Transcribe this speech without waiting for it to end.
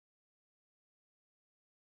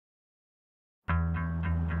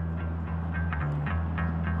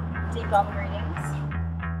Welcome greetings.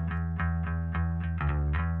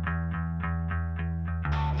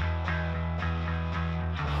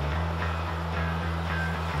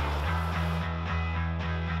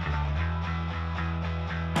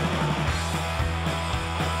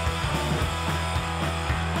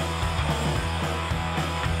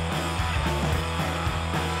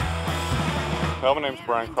 Well, my name's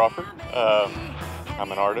Brian Crawford.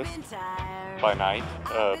 I'm an artist by night.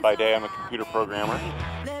 By day, I'm a computer programmer.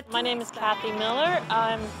 My name is Cathey Miller.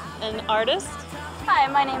 I'm an artist. Hi,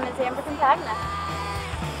 my name is Frank Campagna.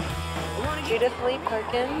 Judith Lea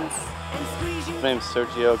Perkins. My name's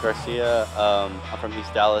Sergio Garcia. I'm from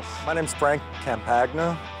East Dallas. My name's Frank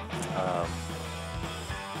Campagna. I've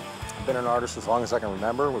been an artist as long as I can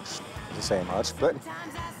remember, which doesn't say much, but...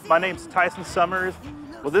 My name's Tyson Summers.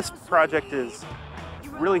 Well, this project is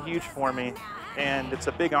really huge for me, and it's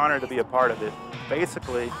a big honor to be a part of it.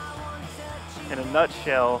 Basically, in a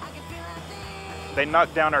nutshell, they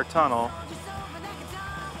knocked down our tunnel,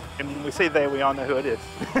 and when we say they, we all know who it is.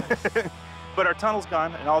 But our tunnel's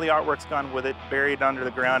gone, and all the artwork's gone with it, buried under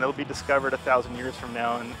the ground. It'll be discovered 1,000 years from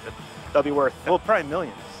now, and they'll be worth, well, probably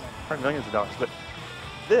millions of dollars. But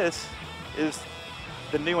this is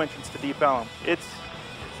the new entrance to Deep Ellum. It's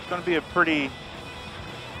going to be a pretty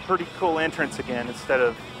cool entrance again, instead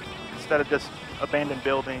of just abandoned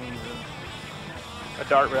buildings and a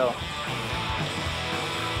dart rail.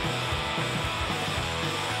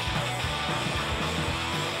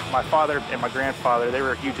 My father and my grandfather, they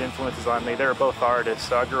were huge influences on me. They were both artists,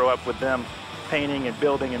 so I grew up with them painting and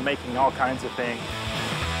building and making all kinds of things.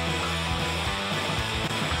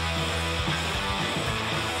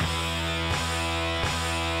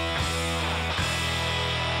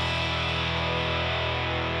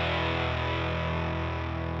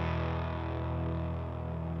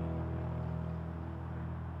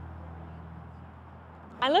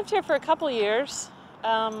 I lived here for a couple years,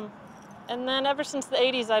 and then ever since the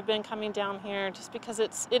 80s I've been coming down here just because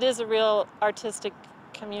it is a real artistic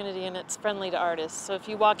community and it's friendly to artists. So if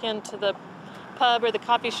you walk into the pub or the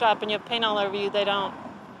coffee shop and you have paint all over you, they don't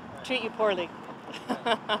treat you poorly.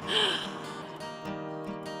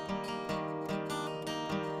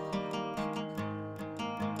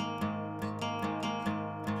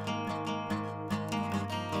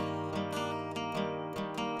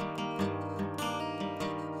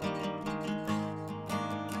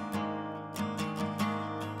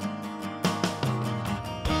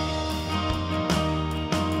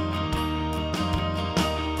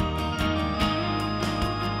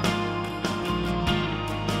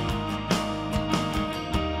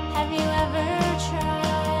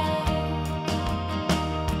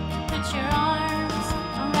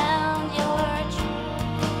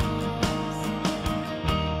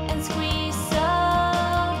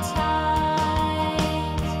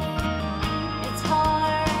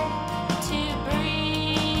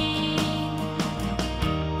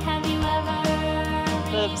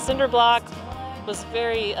 The cinder block was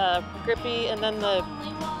very grippy, and then the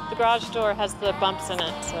garage door has the bumps in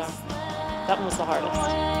it, so that one was the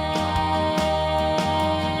hardest.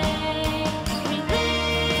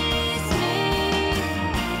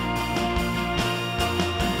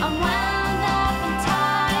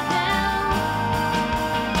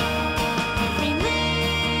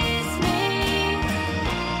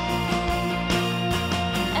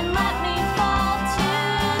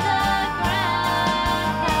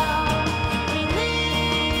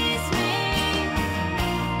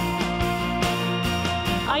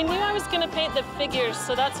 Paint the figures,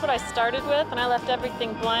 so that's what I started with, and I left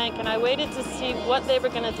everything blank, and I waited to see what they were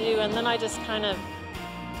going to do, and then I just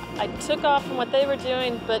I took off from what they were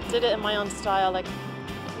doing, but did it in my own style, like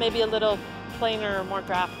maybe a little plainer or more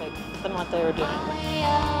graphic than what they were doing.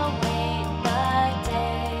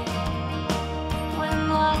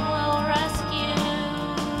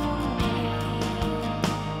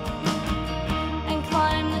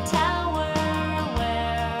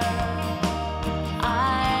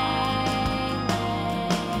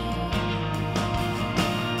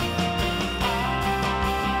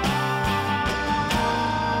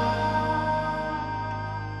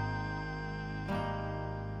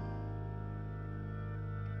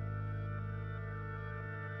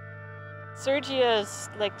 Sergio's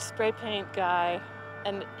like spray paint guy,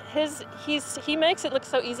 and he makes it look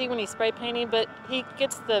so easy when he's spray painting, but he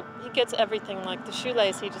gets everything, like the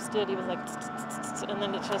shoelace he just did. He was like, and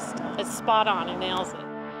then it's spot on. He nails it.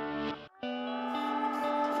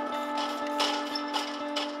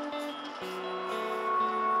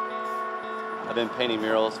 I've been painting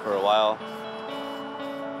murals for a while.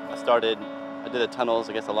 I did the tunnels,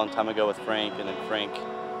 I guess, a long time ago with Frank, and then Frank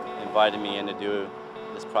invited me in to do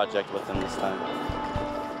this project with him this time.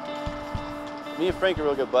 Me and Frank are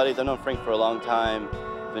real good buddies. I've known Frank for a long time.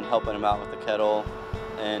 I've been helping him out with the kettle.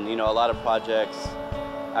 And, you know, a lot of projects.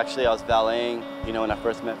 Actually, I was valeting, you know, when I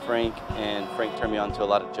first met Frank, and Frank turned me on to a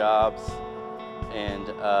lot of jobs. And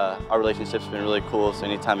our relationship's been really cool, so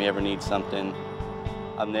anytime he ever needs something,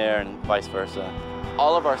 I'm there, and vice versa.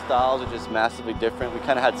 All of our styles are just massively different. We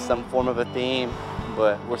kind of had some form of a theme,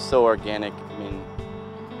 but we're so organic. I mean,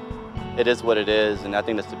 it is what it is, and I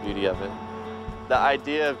think that's the beauty of it. The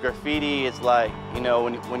idea of graffiti is like, you know,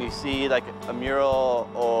 when you see like a mural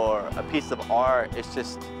or a piece of art, it's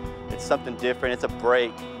something different. It's a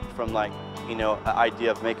break from like, you know, an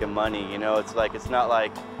idea of making money. You know, it's not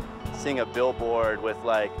like seeing a billboard with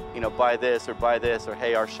like, you know, buy this, or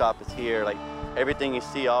hey, our shop is here. Like everything you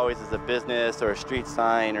see always is a business or a street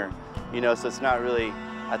sign, or, you know, so it's not really,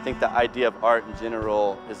 I think the idea of art in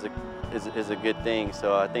general is a good thing.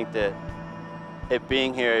 So I think that it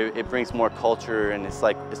being here, it brings more culture, and it's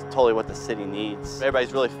totally what the city needs.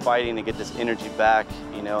 Everybody's really fighting to get this energy back,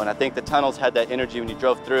 you know, and I think the tunnels had that energy when you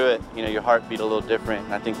drove through it, you know, your heart beat a little different,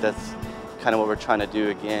 and I think that's kind of what we're trying to do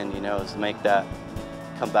again, you know, is make that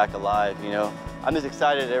come back alive, you know. I'm just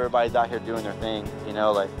excited that everybody's out here doing their thing, you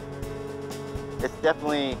know, like, it's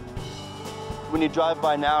definitely, when you drive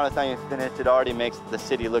by now and it's not even finished, it already makes the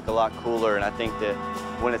city look a lot cooler, and I think that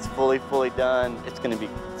when it's fully done, it's going to be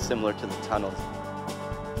similar to the tunnels.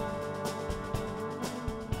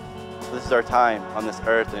 This is our time on this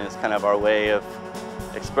earth, and it's kind of our way of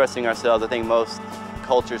expressing ourselves. I think most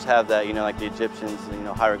cultures have that, you know, like the Egyptians, you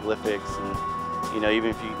know, hieroglyphics, and, you know, even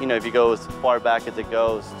if you go as far back as it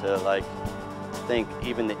goes to, like, I think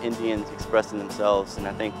even the Indians expressing themselves, and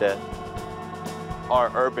I think that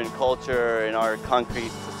our urban culture and our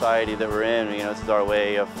concrete society that we're in, you know, this is our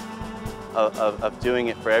way of doing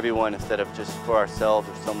it for everyone instead of just for ourselves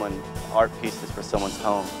or someone, art pieces for someone's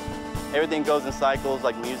home. Everything goes in cycles,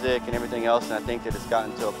 like music and everything else, and I think that it's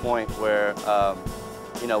gotten to a point where,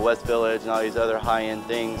 you know, West Village and all these other high-end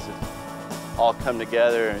things have all come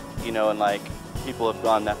together, you know, and like people have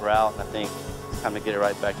gone that route, and I think it's time to get it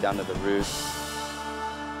right back down to the roots.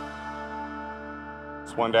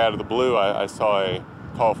 Just one day out of the blue, I saw a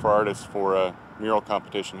call for artists for a mural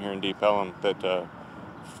competition here in Deep Ellum that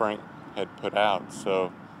Frank had put out,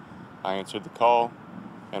 so I answered the call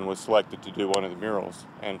and was selected to do one of the murals.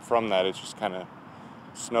 And from that, it's just kind of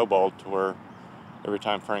snowballed to where every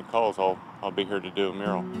time Frank calls, I'll be here to do a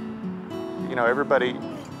mural. You know, everybody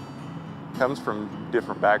comes from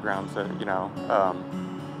different backgrounds, you know,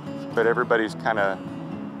 but everybody's kind of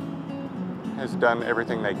has done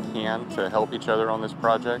everything they can to help each other on this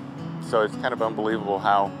project. So it's kind of unbelievable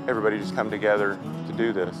how everybody just come together to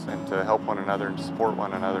do this and to help one another and to support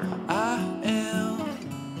one another. I am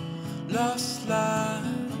lost like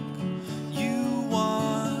you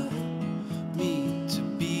want me to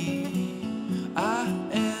be. I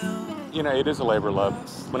am. You know, it is a labor of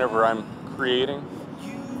love. Whenever I'm creating,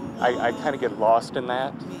 I kind of get lost in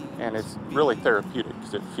that, and it's really therapeutic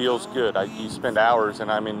because it feels good. You spend hours,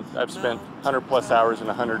 and I mean, I've spent 100+ hours in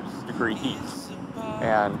 100-degree heat,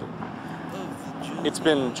 and it's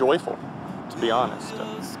been joyful, to be honest.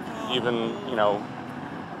 Even, you know,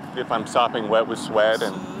 if I'm sopping wet with sweat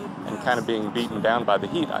and kind of being beaten down by the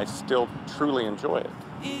heat, I still truly enjoy it.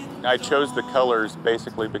 I chose the colors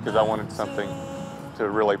basically because I wanted something to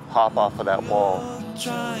really pop off of that wall.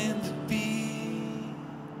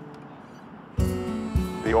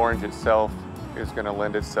 The orange itself is going to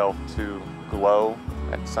lend itself to glow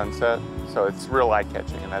at sunset, so it's real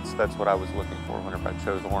eye-catching, and that's what I was looking for whenever I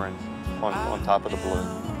chose orange on top of the blue.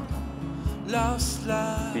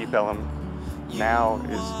 Deep Ellum now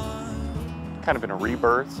is kind of in a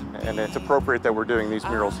rebirth, and it's appropriate that we're doing these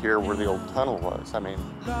murals here where the old tunnel was. I mean,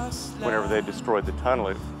 whenever they destroyed the tunnel,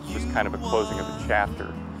 it was kind of a closing of a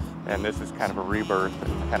chapter, and this is kind of a rebirth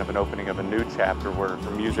and kind of an opening of a new chapter where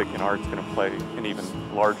music and art's going to play an even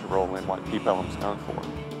larger role in what Deep Ellum's known for.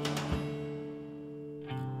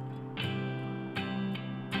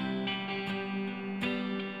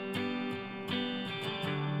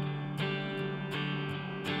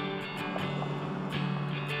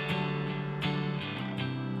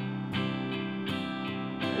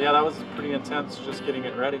 Yeah, that was pretty intense, just getting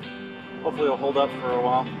it ready. Hopefully it'll hold up for a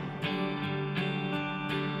while.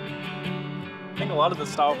 I think a lot of the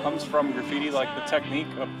style comes from graffiti, like the technique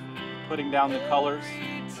of putting down the colors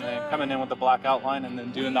and coming in with the black outline and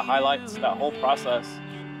then doing the highlights. That whole process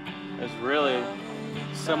is really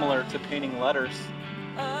similar to painting letters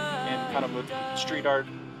in kind of a street art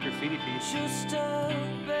graffiti piece. Just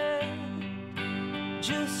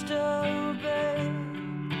obey,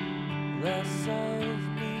 less of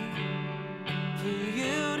me for you.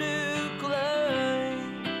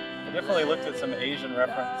 definitely looked at some Asian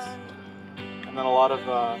reference. And then a lot of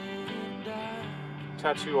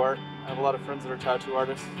tattoo art. I have a lot of friends that are tattoo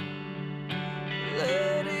artists.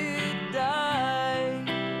 Let it die,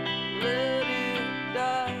 let it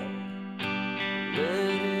die, let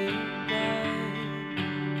it die.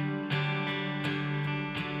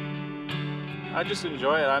 I just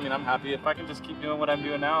enjoy it. I mean, I'm happy if I can just keep doing what I'm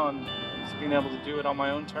doing now and just being able to do it on my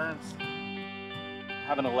own terms.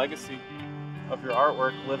 Having a legacy of your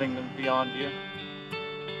artwork living beyond you.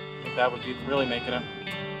 I think that would be really making it.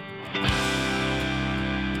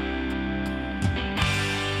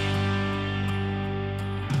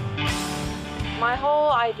 My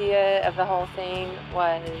whole idea of the whole thing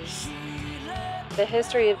was the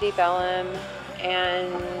history of Deep Ellum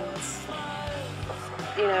and,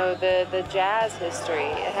 you know, the jazz history.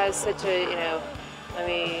 It has such a, you know, I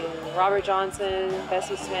mean, Robert Johnson,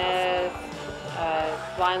 Bessie Smith,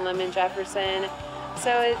 Blind Lemon Jefferson.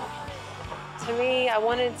 So to me, I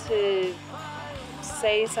wanted to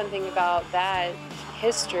say something about that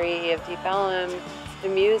history of Deep Ellum, the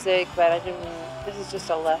music, but I didn't. This is just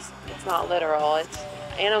a less, it's not literal, it's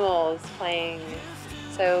animals playing.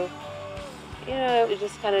 So, you know, it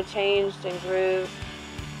just kind of changed and grew.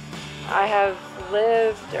 I have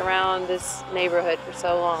lived around this neighborhood for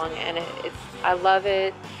so long, and I love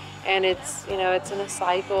it, and it's, you know, it's in a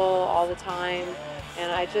cycle all the time,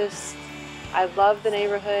 and I love the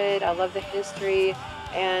neighborhood, I love the history,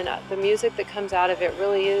 and the music that comes out of it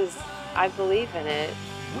really is, I believe in it.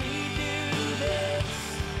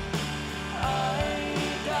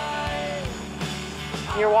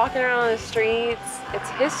 You're walking around the streets, it's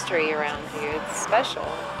history around you, it's special.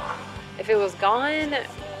 If it was gone,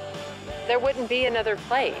 there wouldn't be another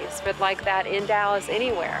place, but like that in Dallas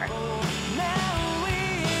anywhere.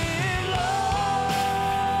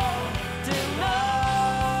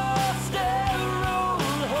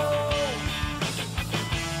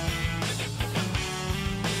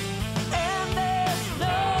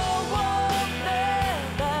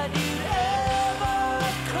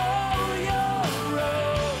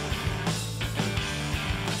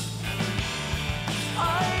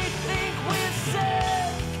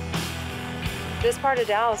 This part of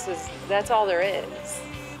Dallas that's all there is.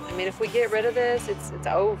 I mean, if we get rid of this, it's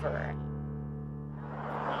over.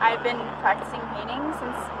 I've been practicing painting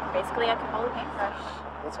since basically I could hold a paintbrush.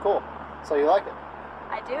 That's cool. So you like it?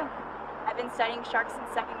 I do. I've been studying sharks in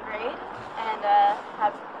 2nd grade and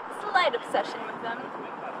have a slight obsession with them,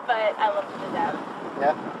 but I love them to death.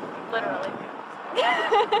 Yeah? Literally.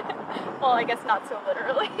 Well, I guess not so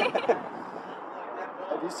literally.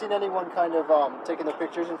 Have you seen anyone kind of taking their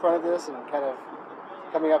pictures in front of this and kind of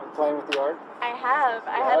coming up and playing with the art? I have.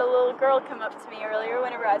 I had a little girl come up to me earlier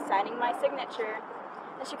whenever I was signing my signature,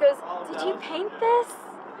 and she goes, "Did you paint this?"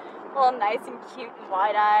 All nice and cute and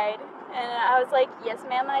wide-eyed. And I was like, "Yes,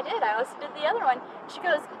 ma'am, I did. I also did the other one." She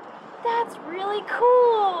goes, "That's really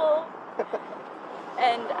cool."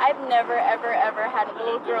 And I've never, ever, ever had a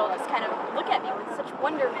little girl just kind of look at me with such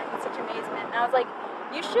wonderment and such amazement. And I was like,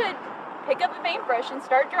 "You should pick up a paintbrush and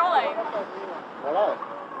start drawing." Why not?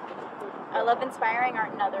 I love inspiring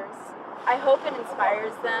art in others. I hope it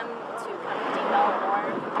inspires them to come to Deep Ellum more,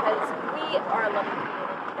 because we are a loving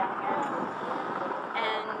community down here.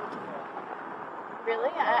 And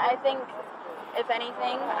really, I think, if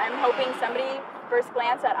anything, I'm hoping somebody, first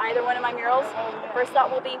glance at either one of my murals, first thought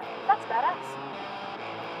will be, "That's badass."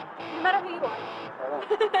 No matter who you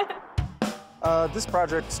are. This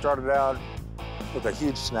project started out with a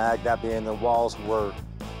huge snag, that being the walls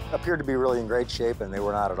appeared to be really in great shape, and they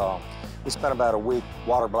were not at all. We spent about a week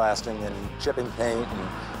water blasting and chipping paint and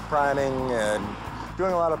priming and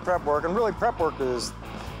doing a lot of prep work. And really, prep work is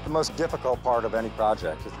the most difficult part of any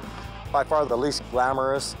project. It's by far the least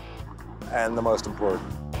glamorous and the most important.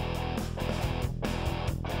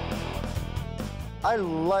 I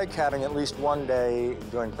like having at least one day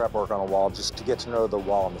doing prep work on a wall just to get to know the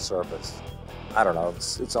wall and the surface. I don't know,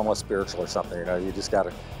 it's almost spiritual or something, you know, you just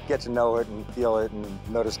gotta get to know it and feel it and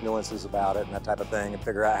notice nuances about it and that type of thing and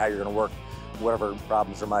figure out how you're gonna work whatever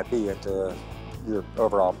problems there might be into your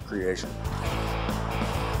overall creation.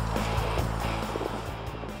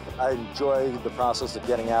 I enjoy the process of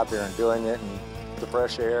getting out there and doing it, and the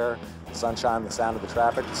fresh air, the sunshine, the sound of the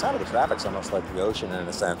traffic. The sound of the traffic's almost like the ocean in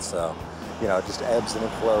a sense, so, you know, it just ebbs and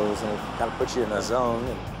it flows and it kind of puts you in a zone,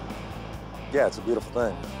 and yeah, it's a beautiful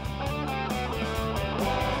thing.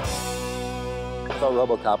 I thought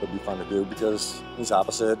RoboCop would be fun to do because he's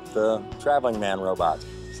opposite the traveling man robot.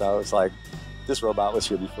 So it's like, this robot was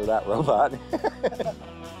here before that robot.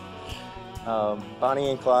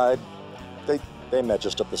 Bonnie and Clyde, they met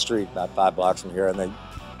just up the street, about 5 blocks from here, and they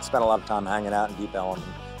spent a lot of time hanging out in Deep Ellum,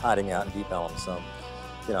 hiding out in Deep Ellum. So,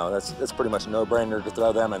 you know, that's pretty much a no-brainer to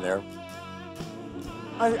throw them in there.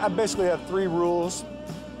 I basically have 3 rules,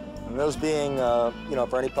 and those being, you know,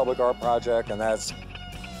 for any public art project, and that's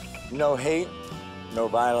no hate, no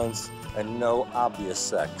violence, and no obvious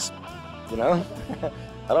sex, you know?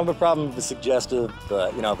 I don't have a problem if it's suggestive,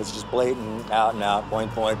 but, you know, if it's just blatant, out and out,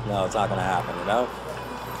 point, no, it's not gonna happen, you know?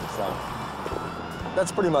 So,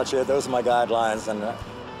 that's pretty much it. Those are my guidelines, and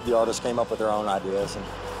the artists came up with their own ideas. And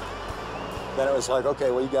then it was like,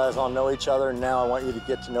 okay, well, you guys all know each other, and now I want you to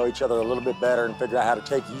get to know each other a little bit better and figure out how to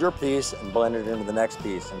take your piece and blend it into the next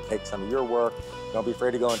piece and take some of your work. Don't be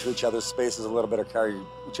afraid to go into each other's spaces a little bit or carry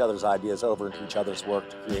each other's ideas over into each other's work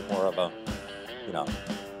to create more of a, you know,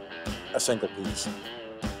 a single piece.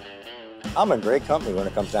 I'm in great company when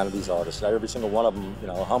it comes down to these artists. Every single one of them, you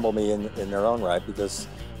know, humble me in their own right, because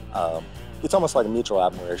it's almost like a mutual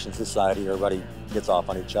admiration society. Everybody gets off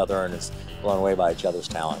on each other and is blown away by each other's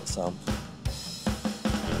talent. So,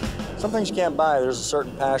 some things you can't buy. There's a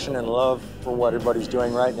certain passion and love for what everybody's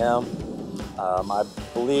doing right now. I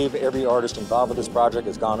believe every artist involved with this project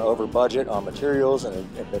has gone over budget on materials and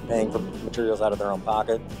have been paying for materials out of their own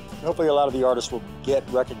pocket. And hopefully a lot of the artists will get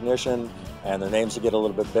recognition and their names will get a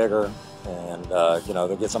little bit bigger, and you know,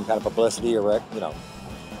 they'll get some kind of publicity, or you know,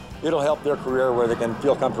 it'll help their career where they can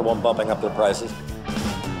feel comfortable in bumping up their prices.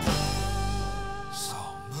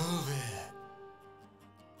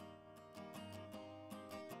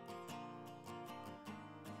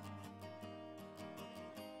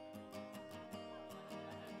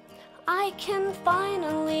 I can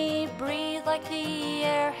finally breathe like the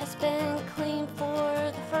air has been clean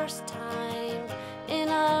for the first time in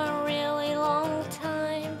a really long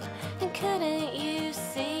time. And couldn't you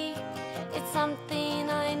see, it's something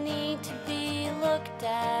I need to be looked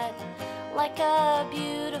at like a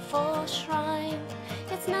beautiful shrine.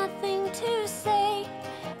 It's nothing to say,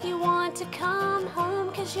 you want to come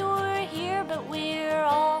home 'cause you're here, but we're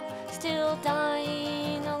all still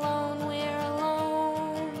dying alone, we're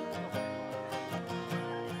alone.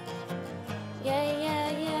 Yeah, yeah,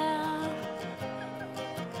 yeah.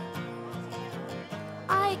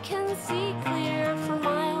 I can see clear for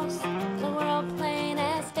miles, the world plain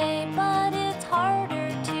as day, but it's harder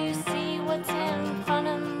to see what's in front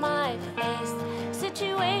of my face.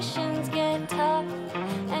 Situations get tough,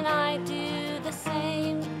 and I do the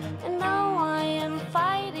same. And though I am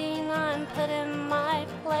fighting, I'm put in my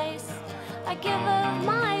place. I give of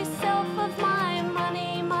myself, of my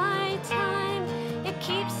money, my time. It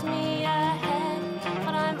keeps me ahead,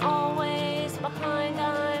 but I'm always behind,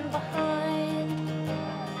 I'm behind.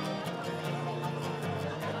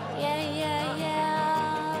 Yeah, yeah,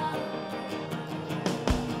 yeah.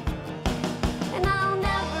 And I'll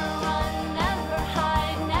never run, never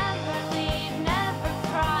hide, never leave, never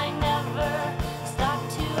cry, never stop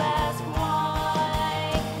to ask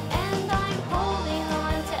why. And I'm holding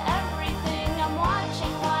on to everything, I'm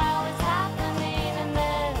watching while it's happening, and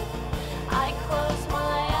then I close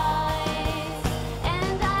my eyes.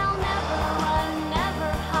 And I'll never run,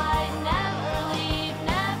 never hide, never leave,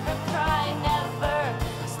 never cry, never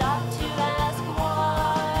stop to ask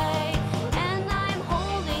why. And I'm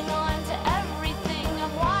holding on to everything,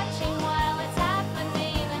 I'm watching while it's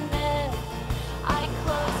happening, and then I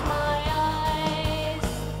close my eyes.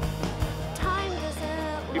 Time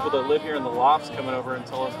doesn't People that live here in the lofts coming over and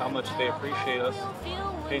tell us how much they appreciate us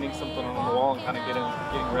painting something on the wall and kind of getting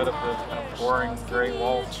rid of the kind of boring gray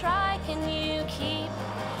walls. Try, can you keep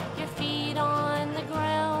your feet on the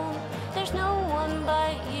ground? There's no one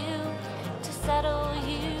but you to settle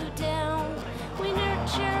you down. We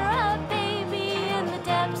nurture a baby in the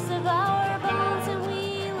depths of our bones, and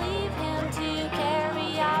we leave him to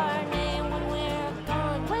carry our name when we're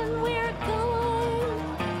gone, when we're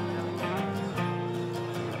gone.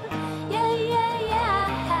 Yeah, yeah,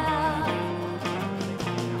 yeah.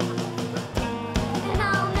 And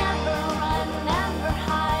I'll never run, never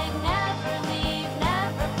hide, never leave,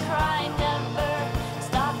 never cry, never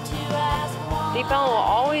stop to ask why. Deep Ellum will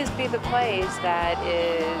always be the place that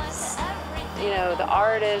is, you know, the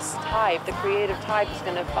artist type, the creative type is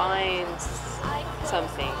going to find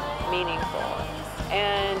something meaningful.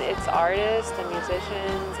 And it's artists and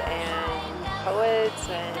musicians and poets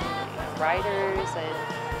and writers and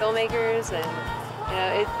filmmakers, and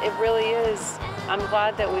it really is. I'm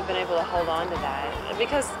glad that we've been able to hold on to that,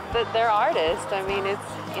 because they're artists. I mean, it's,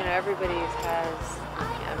 everybody has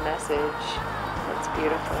a message that's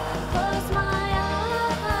beautiful. Close my eyes.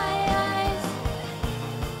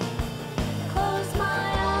 Close my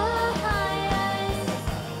eyes.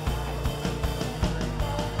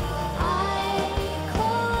 I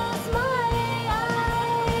close my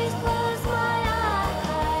eyes. Close my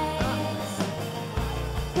eyes.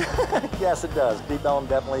 Yes, it does. Deep Ellum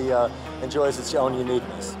definitely enjoys its own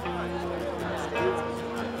uniqueness.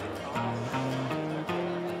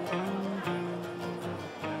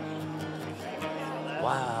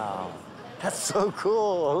 Wow, that's so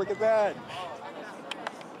cool. Look at that.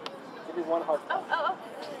 Oh,